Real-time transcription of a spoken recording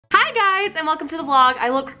Hi guys, and welcome to the vlog. I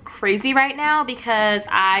look crazy right now because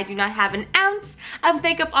I do not have an ounce of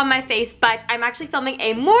makeup on my face, but I'm actually filming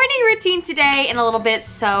a morning routine today in a little bit,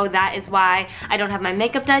 so that is why I don't have my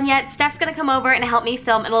makeup done yet. Steph's gonna come over and help me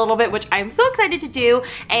film in a little bit, which I'm so excited to do,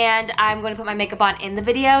 and I'm going to put my makeup on in the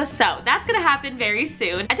video, so that's gonna happen very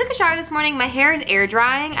soon. I took a shower this morning. My hair is air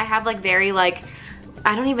drying. I have like very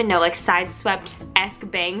I don't even know, like side swept-esque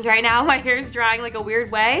bangs right now. My hair is drying like a weird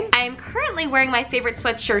way. I am currently wearing my favorite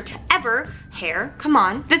sweatshirt ever. Hair, come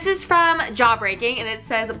on. This is from Jawbreaking and it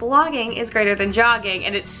says blogging is greater than jogging,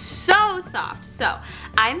 and it's so soft. So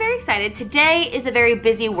I'm very excited. Today is a very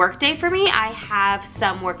busy work day for me. I have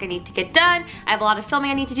some work I need to get done. I have a lot of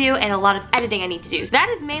filming I need to do and a lot of editing I need to do. So that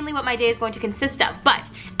is mainly what my day is going to consist of. But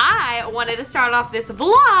I wanted to start off this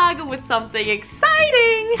vlog with something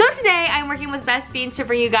exciting. So today I'm working with Best Fiends to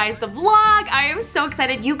bring you guys the vlog. I am so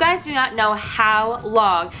excited. You guys do not know how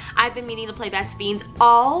long I've been meaning to play Best Fiends.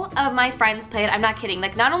 All of my friends play it. I'm not kidding.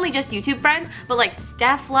 Like, not only just YouTube friends, but like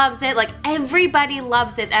Steph loves it. Like, everybody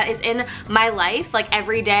loves it that is in my life, like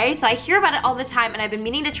every day. So I hear about it all the time and I've been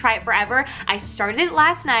meaning to try it forever. I started it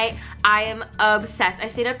last night. I am obsessed. I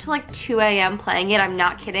stayed up till like 2 a.m. playing it. I'm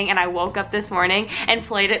not kidding. And I woke up this morning and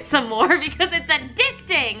played it some more because it's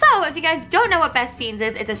addicting. So if you guys don't know what Best Fiends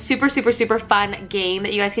is, it's a super fun game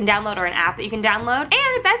that you guys can download, or an app that you can download.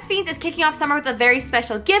 And Best Fiends is kicking off summer with a very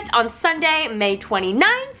special gift on Sunday, May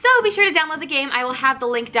 29th. So be sure to download the game. I will have the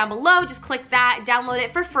link down below. Just click that, download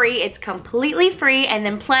it for free. It's completely free, and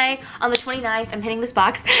then play on the 29th. I'm hitting this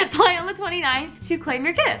box. Play on the 29th to claim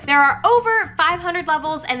your gift. There are over 500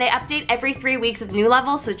 levels and they update every 3 weeks with new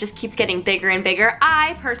levels, so it just keeps getting bigger and bigger.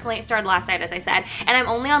 I personally started last night, as I said, and I'm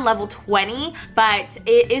only on level 20, but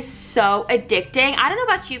it is so addicting. I don't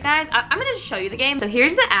know about you guys. I'm gonna just show you the game. So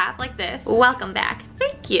here's the app, like this. Welcome back.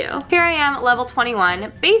 Thank you. Here I am, level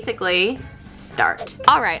 21. Basically, start.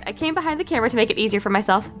 All right, I came behind the camera to make it easier for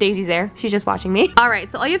myself. Daisy's there, she's just watching me. All right,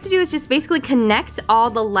 so all you have to do is just basically connect all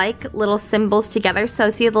the like little symbols together.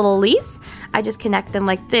 So see the little leaves? I just connect them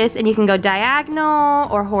like this, and you can go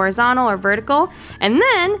diagonal or horizontal or vertical, and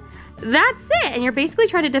then that's it. And you're basically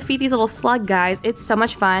trying to defeat these little slug guys. It's so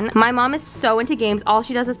much fun. My mom is so into games. All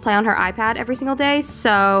she does is play on her iPad every single day,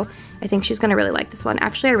 so I think she's gonna really like this one.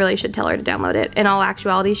 Actually, I really should tell her to download it. In all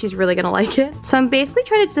actuality, she's really gonna like it. So I'm basically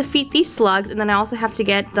trying to defeat these slugs, and then I also have to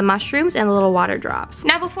get the mushrooms and the little water drops.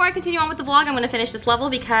 Now, before I continue on with the vlog, I'm gonna finish this level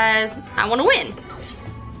because I wanna win.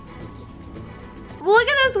 Look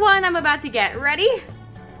at this one I'm about to get. Ready?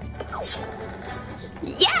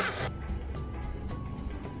 Yeah!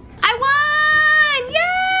 I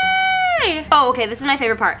won! Yay! Oh, okay, this is my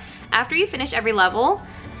favorite part. After you finish every level,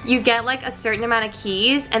 you get like a certain amount of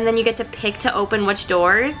keys, and then you get to pick to open which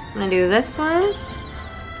doors. I'm gonna do this one,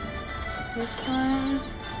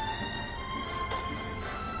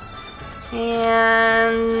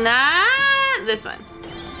 and this one.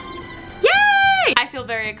 Yay! I feel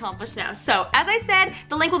very accomplished now. So, as I said,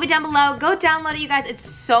 the link will be down below. Go download it, you guys. It's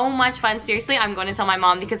so much fun. Seriously, I'm going to tell my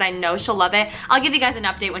mom because I know she'll love it. I'll give you guys an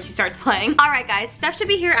update when she starts playing. All right, guys. Steph should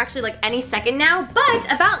be here actually like any second now,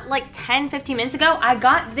 but about like 10-15 minutes ago, I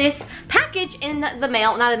got this package in the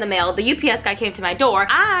mail. Not in the mail. The UPS guy came to my door.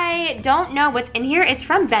 I don't know what's in here. It's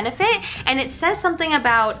from Benefit, and it says something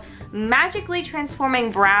about magically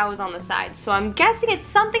transforming brows on the side. So I'm guessing it's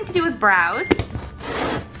something to do with brows.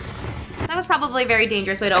 That was probably a very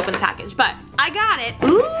dangerous way to open the package, but I got it.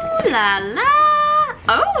 Ooh la la.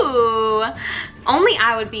 Oh, only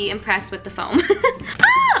I would be impressed with the foam.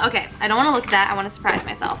 Ah, okay, I don't want to look at that. I want to surprise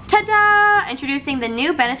myself. Ta-da! Introducing the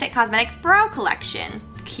new Benefit Cosmetics Brow Collection.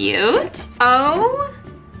 Cute. Oh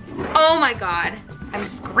my God, I'm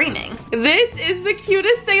screaming. This is the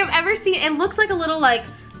cutest thing I've ever seen. It looks like a little like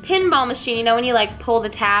pinball machine, you know, when you like pull the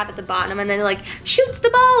tab at the bottom and then it like shoots the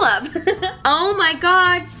ball up. Oh my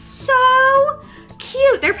God, so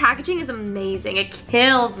cute. Their packaging is amazing. It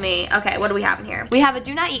kills me. Okay, what do we have in here? We have a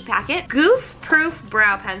do not eat packet, goof proof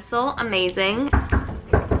brow pencil, amazing.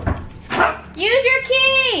 Use your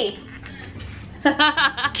key.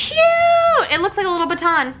 Cute. It looks like a little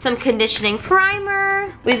baton. Some conditioning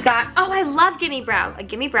primer. We've got, oh, I love Gimme Brow, a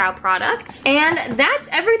Gimme Brow product. And that's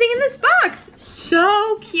everything in this box.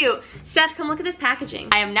 So cute. Steph, come look at this packaging.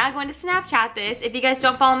 I am now going to Snapchat this. If you guys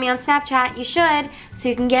don't follow me on Snapchat, you should, so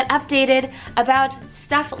you can get updated about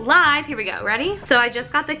stuff live. Here we go, ready? So I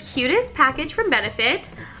just got the cutest package from Benefit.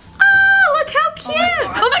 Oh, look how cute.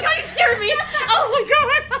 Oh my God, you scared me. Oh my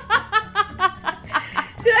God.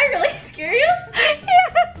 Did I really scare you?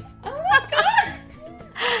 Yes. Oh my God.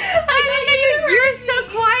 You were so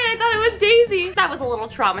quiet, I thought it was Daisy. That was a little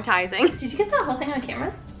traumatizing. Did you get that whole thing on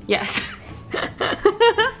camera? Yes.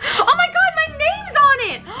 Oh my God, my name's on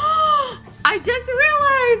it.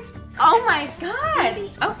 Oh my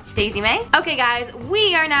God. Oh, Daisy May. Okay guys,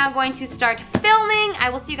 we are now going to start filming. I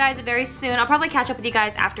will see you guys very soon. I'll probably catch up with you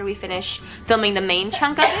guys after we finish filming the main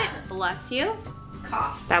chunk of it. Bless you.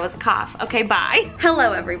 Cough. That was a cough. Okay, bye.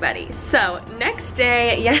 Hello everybody. So next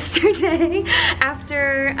day, yesterday,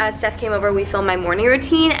 after Steph came over, we filmed my morning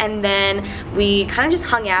routine and then we kind of just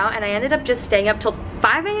hung out and I ended up just staying up till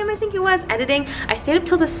 5 a.m. I think it was, editing. I stayed up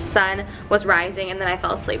till the sun was rising and then I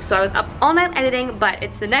fell asleep. So I was up all night editing, but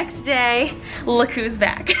it's the next day. Look who's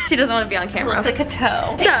back. She doesn't want to be on camera. Look like a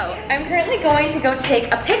toe. So I'm currently going to go take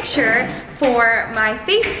a picture for my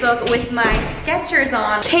Facebook with my Skechers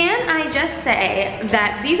on. Can I just say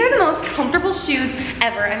that these are the most comfortable shoes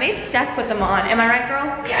ever. I made Steph put them on. Am I right, girl?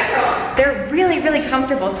 Yeah, girl. They're really, really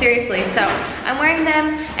comfortable, seriously. So I'm wearing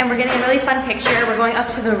them and we're getting a really fun picture. We're going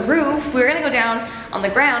up to the roof. We were gonna go down on the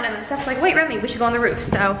ground and then Steph's like, wait, Remy, we should go on the roof.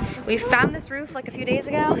 So we found this roof like a few days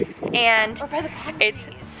ago and it's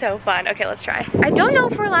so fun. Okay, let's try. I don't know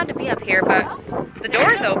if we're allowed to be up here, but the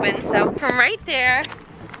door's open. So from right there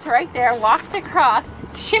to right there, walked across,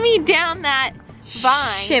 shimmied down that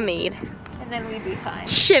vine. Shimmied. And then we'd be fine.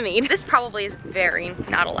 Shimmied. This probably is very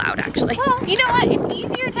not allowed, actually. Well, you know what? It's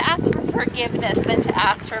easier to ask for forgiveness than to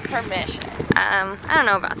ask for permission. I don't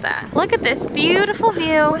know about that. Look at this beautiful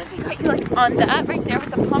view. What if we got you like on that right there with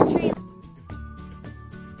the palm tree?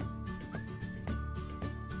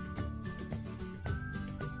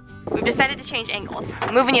 We've decided to change angles.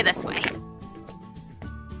 I'm moving you this way.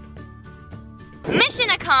 Mission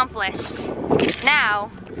accomplished. Now,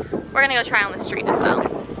 we're gonna go try on the street as well.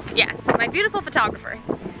 Yes, my beautiful photographer.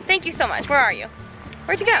 Thank you so much. Where are you?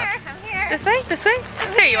 Where'd you go? I'm here. This way? This way?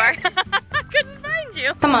 There you are. I couldn't find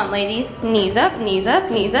you. Come on, ladies. Knees up, knees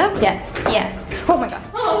up, knees up. Yes, yes. Oh my God.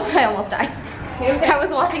 Oh, I almost died. I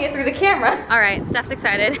was watching it through the camera. All right, Steph's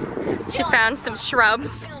excited. She found some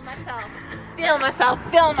shrubs. Feel myself. Feel myself.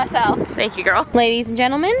 Feel myself. Thank you, girl. Ladies and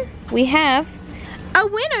gentlemen, we have a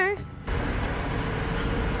winner.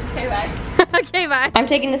 Okay, bye. Okay, bye. I'm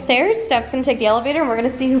taking the stairs. Steph's gonna take the elevator and we're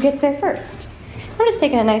gonna see who gets there first. I'm just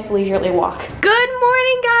taking a nice leisurely walk. Good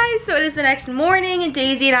morning, guys. So it is the next morning and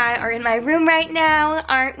Daisy and I are in my room right now.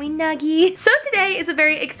 Aren't we, Nuggy? So today is a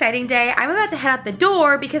very exciting day. I'm about to head out the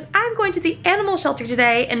door because I'm going to the animal shelter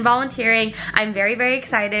today and volunteering. I'm very, very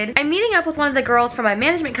excited. I'm meeting up with one of the girls from my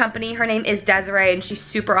management company. Her name is Desiree and she's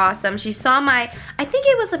super awesome. She saw my, I think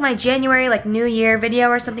it was like my January like New Year video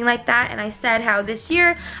or something like that. And I said how this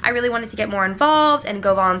year I really wanted to get more involved and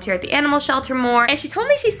go volunteer at the animal shelter more. And she told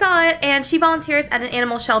me she saw it and she volunteers at an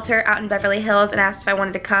animal shelter out in Beverly Hills and asked if I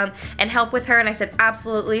wanted to come and help with her and I said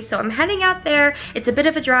absolutely. So I'm heading out there. It's a bit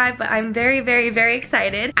of a drive, but I'm very, very, very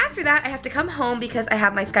excited. After that, I have to come home because I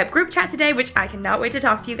have my Skype group chat today, which I cannot wait to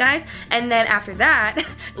talk to you guys. And then after that,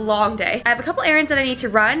 long day. I have a couple errands that I need to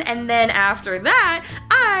run and then after that,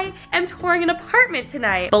 I am touring an apartment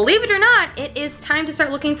tonight. Believe it or not, it is time to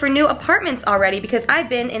start looking for new apartments already because I've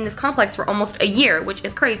been in this complex for almost a year, which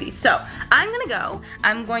is crazy. So I'm gonna go.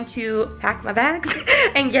 I'm going to pack my bags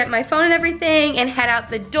and get my phone and everything and head out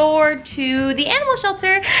the door to the animal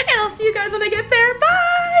shelter and I'll see you guys when I get there.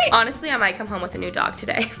 Bye! Honestly, I might come home with a new dog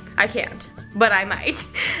today. I can't, but I might.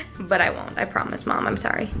 But I won't, I promise, Mom, I'm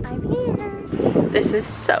sorry. I'm here. This is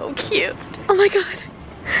so cute. Oh my God.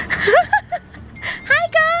 Hi,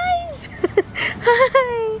 guys.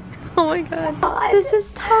 Hi. Oh my God. This is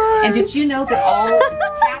Todd. And did you know that all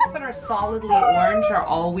cats that are solidly orange are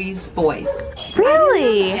always boys?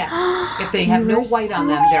 Really? Yes. If they have no white on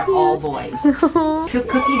them, they're all boys.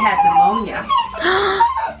 Cookie had pneumonia.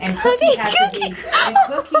 And Cookie had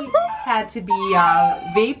to be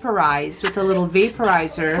vaporized with a little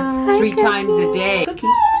vaporizer 3 times a day. Cookie.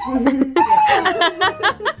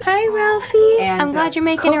 Hi, Ralphie. And, I'm glad you're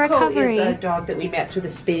making Coco a recovery. Is a dog that we met through the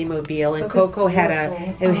Spay-mobile, and Coco had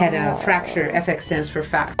a fracture. FX stands for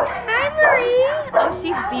fat. Hi, Marie. Oh,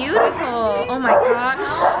 she's beautiful. Oh my God.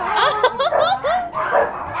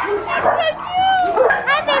 She's so cute.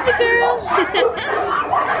 Hi, baby girl. Hi.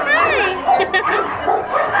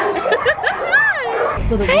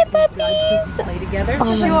 So Hi, puppies. Play together. Oh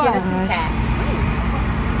my gosh.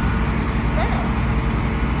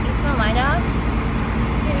 You smell my dog?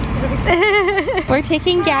 We're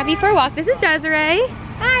taking Gabby for a walk. This is Desiree.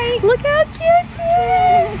 Hi. Look how cute she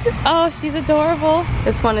is. Oh, she's adorable.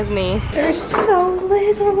 This one is me. They're so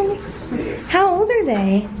little. How old are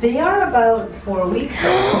they? They are about 4 weeks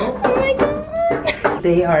old. Oh my God.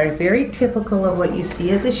 They are very typical of what you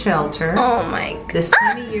see at the shelter. Oh my god. This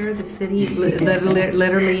time of year, the city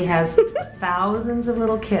literally has thousands of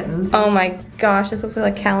little kittens. Oh my gosh, this looks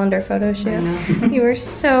like a calendar photo shoot. You are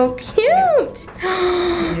so cute.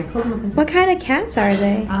 What kind of cats are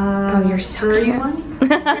they? Oh, you're so cute. Ones.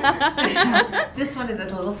 This one is a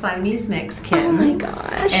little Siamese mix kitten. Oh my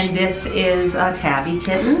gosh. And this is a tabby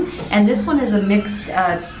kitten. And this one is a mixed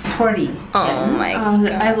tortie kitten. Oh my god.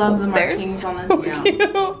 I love the They're markings on so them. cute.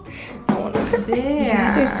 I want to There. You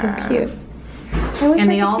guys are so cute. I wish And I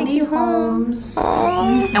they could all take need you home. homes.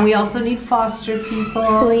 Aww. And we also need foster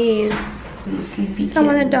people. Please. The sleepy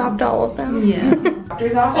Someone kittens. adopt all of them. Yeah.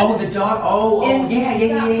 Doctor's office. Oh, the dog. Oh, yeah.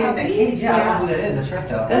 Yeah. That cage. Yeah, I don't know who that is. That's right,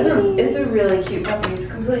 though. It's a really cute puppy. He's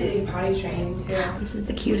completely potty trained too. This is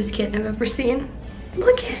the cutest kitten I've ever seen.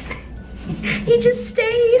 Look at him. He just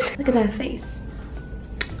stays. Look at that face.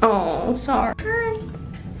 Oh, sorry. Hi.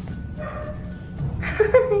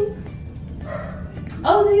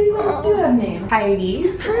 Oh, these ones do have names. Heidi.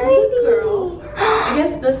 This is a girl. I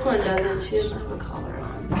guess this one doesn't. She doesn't have a collar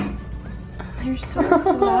on. They're so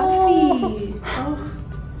Fluffy. Oh.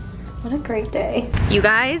 What a great day. You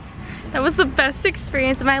guys, that was the best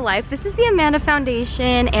experience of my life. This is the Amanda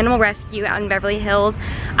Foundation Animal Rescue out in Beverly Hills.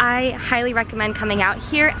 I highly recommend coming out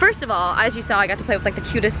here. First of all, as you saw, I got to play with like the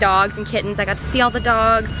cutest dogs and kittens. I got to see all the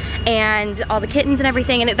dogs and all the kittens and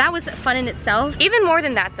everything, and that was fun in itself. Even more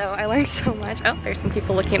than that though, I learned so much. Oh, there's some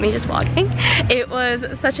people looking at me just vlogging. It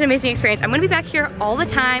was such an amazing experience. I'm gonna be back here all the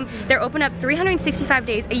time. They're open up 365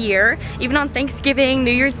 days a year, even on Thanksgiving,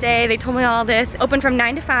 New Year's Day. They told me all this. Open from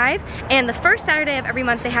 9 to 5, and the first Saturday of every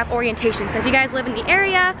month they have orientation. So if you guys live in the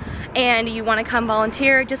area and you wanna come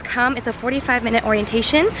volunteer, just come. It's a 45-minute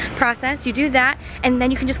orientation process. You do that, and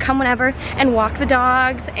then you can just come whenever and walk the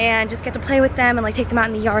dogs and just get to play with them and like take them out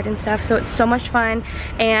in the yard and stuff. So it's so much fun,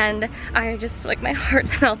 and I just like, my heart's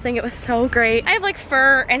melting. It was so great. I have like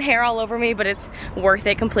fur and hair all over me, but it's worth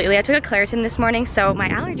it completely. I took a Claritin this morning, so my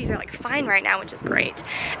allergies are like fine right now, which is great.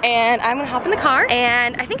 And I'm gonna hop in the car,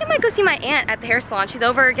 and I think I might go see my aunt at the hair salon. She's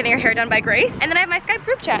over getting her hair done by Grace, and then I have my Skype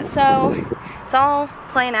group chat, so it's all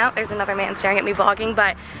playing out. There's another man staring at me vlogging,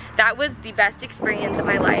 but that was the best experience of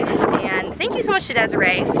my life, and thank you so much to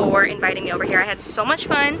Desiree for inviting me over here. I had so much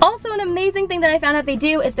fun. Also, an amazing thing that I found out they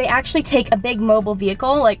do is they actually take a big mobile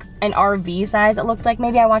vehicle, like an RV size it looked like.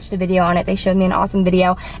 Maybe I watched a video on it. They showed me an awesome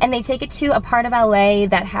video, and they take it to a part of LA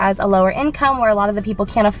that has a lower income, where a lot of the people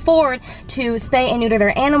can't afford to spay and neuter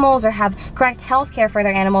their animals or have correct health care for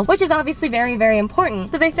their animals, which is obviously very, very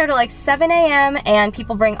important. So they start at like 7 a.m. and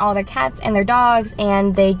people bring all their cats and their dogs, and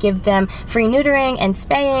they give them free neutering and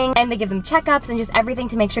spaying, and they give them checkups and just everything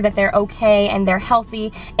to make sure that they're okay and they're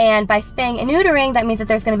healthy. And by spaying and neutering, that means that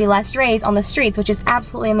there's going to be less strays on the streets, which is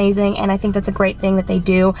absolutely amazing, and I think that's a great thing that they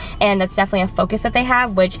do, and that's definitely a focus that they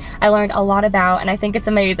have, which I learned a lot about, and I think it's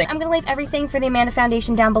amazing. I'm gonna leave everything for the Amanda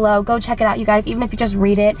Foundation down below. Go check it out, you guys. Even if you just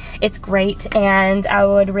read it, it's great, and I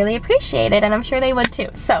would really appreciate it, and I'm sure they would too.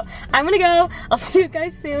 So I'm gonna go. I'll see you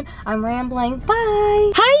guys soon. I'm rambling.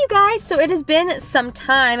 Bye. Hi, you guys. So it has been some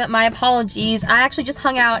time. My apologies. I actually just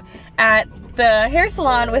hung out at the hair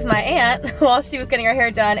salon with my aunt while she was getting her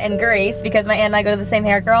hair done, and Grace, because my aunt and I go to the same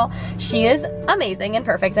hair girl. She is amazing and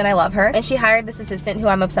perfect, and I love her. And she hired this assistant who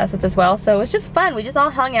I'm obsessed with as well, so it was just fun. We just all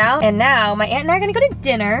hung out, and now my aunt and I are gonna go to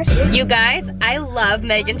dinner. You guys, I love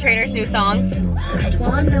Meghan Trainor's new song. I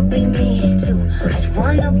wanna be me too. I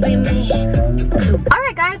wanna be me too.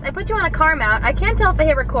 Alright guys, I put you on a car mount. I can't tell if I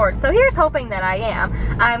hit record, so here's hoping that I am.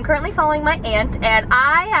 I'm currently following my aunt, and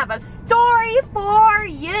I have a story for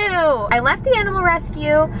you. I left the animal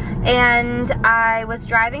rescue, and I was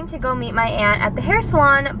driving to go meet my aunt at the hair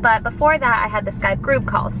salon, but before that I had the Skype group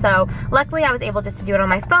call, so luckily I was able just to do it on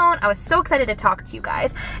my phone. I was so excited to talk to you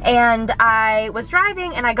guys, and I was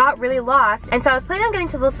driving and I got really lost, and so I was planning on getting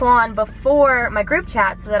to the salon before my group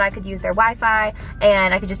chat so that I could use their Wi-Fi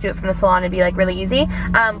and I could just do it from the salon and be like really easy,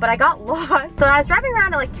 but I got lost. So I was driving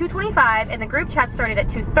around at like 2:25 and the group chat started at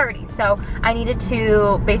 2:30, so I needed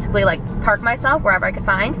to basically like park myself wherever I could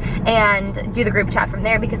find and do the group chat from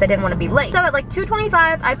there because I didn't want to be late. So at like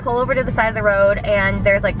 2:25 I pull over to the side of the road, and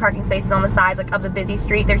there's like parking spaces on the side like of the busy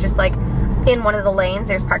street. There's just like in one of the lanes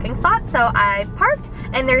there's parking spots, so I parked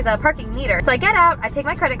and there's a parking meter. So I get out, I take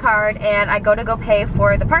my credit card, and I go to pay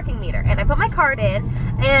for the parking meter, and I put my card in,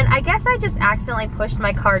 and I guess I just accidentally pushed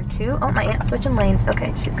my card too. Oh, my aunt's switching lanes.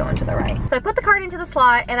 Okay, she's going to the right. So I put the card into the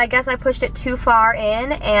slot, and I guess I pushed it too far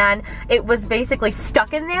in, and it was basically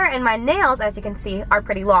stuck in there, and my nails, as you can see, are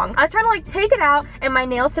pretty long. I was trying to like take it out, and my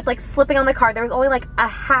nails kept like slipping on the card. There was only like a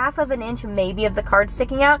half of an inch maybe of the card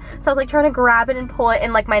sticking out, so I was like trying to grab it and pull it,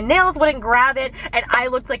 and like my nails wouldn't grab it, and I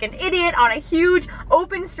looked like an idiot on a huge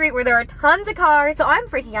open street where there are tons of cars. So I'm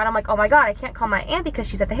freaking out. I'm like, oh my god, I can't call my aunt because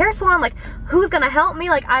she's at the hair salon. Like, who's gonna help me?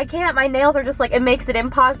 Like, I can't. My nails are just like, it makes it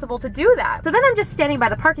impossible to do that. So then I'm just standing by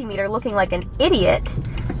the parking meter looking like an idiot.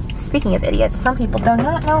 Speaking of idiots, some people do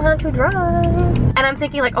not know how to drive. And I'm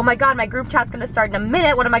thinking like, oh my god, my group chat's gonna start in a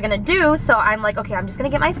minute. What am I gonna do? So I'm like, okay, I'm just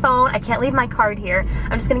gonna get my phone. I can't leave my card here.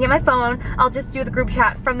 I'm just gonna get my phone. I'll just do the group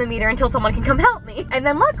chat from the meter until someone can come help me. And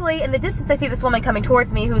then luckily, in the distance, I see this woman coming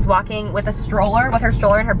towards me who's walking with a stroller, with her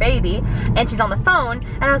stroller and her baby, and she's on the phone.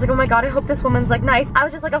 And I was like, oh my god, I hope this woman's like nice. I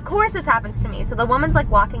was just like, of course this happens to me. So the woman's like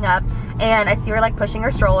walking up, and I see her like pushing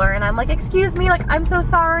her stroller, and I'm like, excuse me, like, I'm so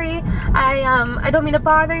sorry. I don't mean to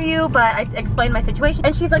bother you, but I explained my situation.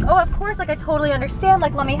 And she's like, oh, of course, like, I totally understand,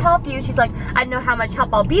 like, let me help you. She's like, I don't know how much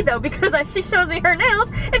help I'll be though, because she shows me her nails,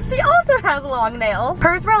 and she also has long nails.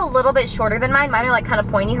 Hers were a little bit shorter than mine. Mine are like kind of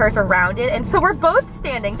pointy, hers were rounded. And so we're both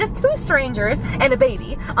standing, just two strangers and a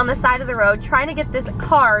baby, on the side of the road trying to get this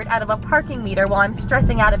card out of a parking meter while I'm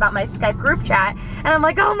stressing out about my Skype group chat. And I'm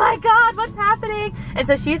like, oh my god, what's happening? And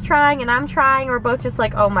so she's trying and I'm trying, and we're both just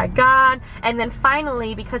like, oh my god. And then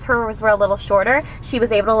finally, because hers were a little shorter, she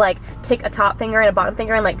was able to like take a top finger and a bottom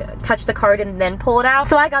finger and like touch the card and then pull it out.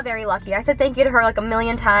 So I got very lucky. I said thank you to her like a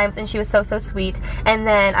million times, and she was so sweet. And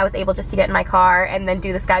then I was able just to get in my car and then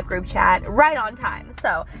do the Skype group chat right on time.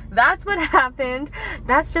 So that's what happened.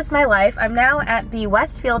 That's just my life. I'm now at the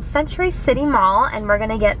Westfield Century City Mall, and we're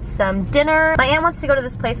gonna get some dinner. My aunt wants to go to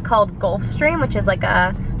this place called Gulfstream, which is like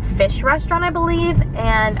a fish restaurant, I believe,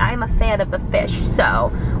 and I'm a fan of the fish,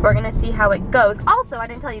 so we're gonna see how it goes. Also, I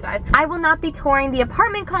didn't tell you guys, I will not be touring the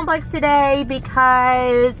apartment complex today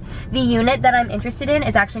because the unit that I'm interested in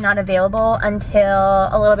is actually not available until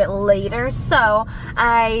a little bit later, so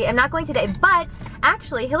I am not going today. But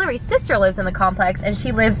actually, Hillary's sister lives in the complex, and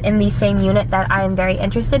she lives in the same unit that I am very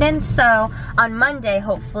interested in, so on Monday,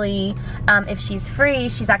 hopefully, if she's free,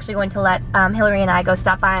 she's actually going to let Hillary and I go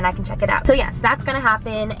stop by and I can check it out. So yes, that's gonna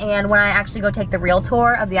happen, and when I actually go take the real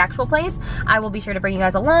tour of the actual place, I will be sure to bring you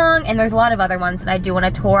guys along. And there's a lot of other ones that I do on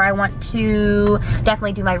a tour. I want to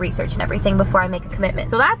definitely do my research and everything before I make a commitment.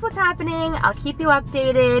 So that's what's happening. I'll keep you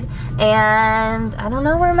updated, and I don't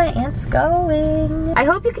know where my aunt's going. I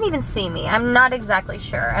hope you can even see me. I'm not exactly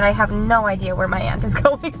sure, and I have no idea where my aunt is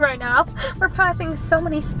going right now. We're passing so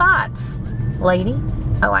many spots. Lady?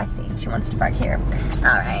 Oh, I see. She wants to park here.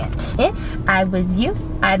 Alright. If I was you,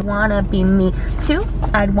 I'd wanna be me too.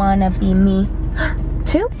 I'd wanna be me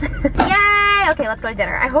too. Yay! Okay, let's go to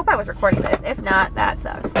dinner. I hope I was recording this. If not, that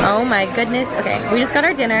sucks. Oh my goodness. Okay, we just got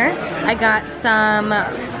our dinner. I got some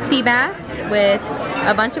sea bass with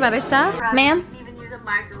a bunch of other stuff. Ma'am? Even use a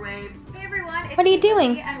microwave. Hey everyone, What are you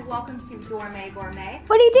doing? And welcome to Gourmet.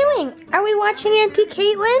 What are you doing? Are we watching Auntie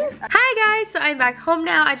Caitlin? Hi guys, so I'm back home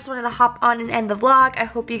now. I just wanted to hop on and end the vlog. I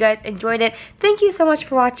hope you guys enjoyed it. Thank you so much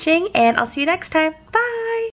for watching, and I'll see you next time. Bye!